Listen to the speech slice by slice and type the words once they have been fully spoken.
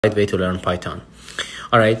right way to learn Python.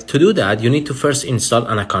 All right, to do that, you need to first install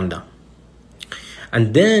Anaconda.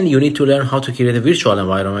 And then you need to learn how to create a virtual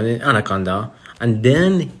environment in Anaconda. And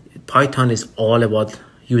then Python is all about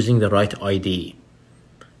using the right IDE,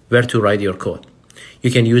 where to write your code. You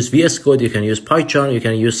can use VS Code, you can use PyCharm, you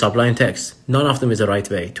can use Sublime Text. None of them is the right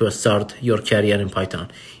way to start your career in Python.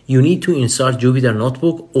 You need to install Jupyter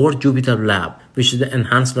Notebook or Jupyter Lab, which is the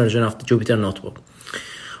enhanced version of the Jupyter Notebook.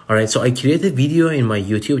 All right, so I created a video in my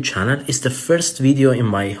YouTube channel. It's the first video in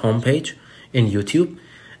my homepage in YouTube,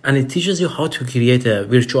 and it teaches you how to create a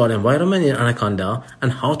virtual environment in Anaconda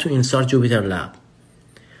and how to install Jupyter Lab.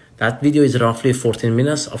 That video is roughly 14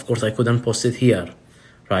 minutes. Of course, I couldn't post it here,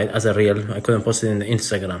 right? As a reel, I couldn't post it in the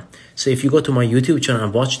Instagram. So if you go to my YouTube channel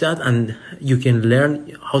and watch that, and you can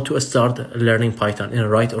learn how to start learning Python in a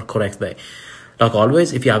right or correct way. Like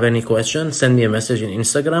always, if you have any questions, send me a message in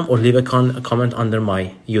Instagram or leave a comment under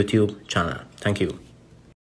my YouTube channel. Thank you.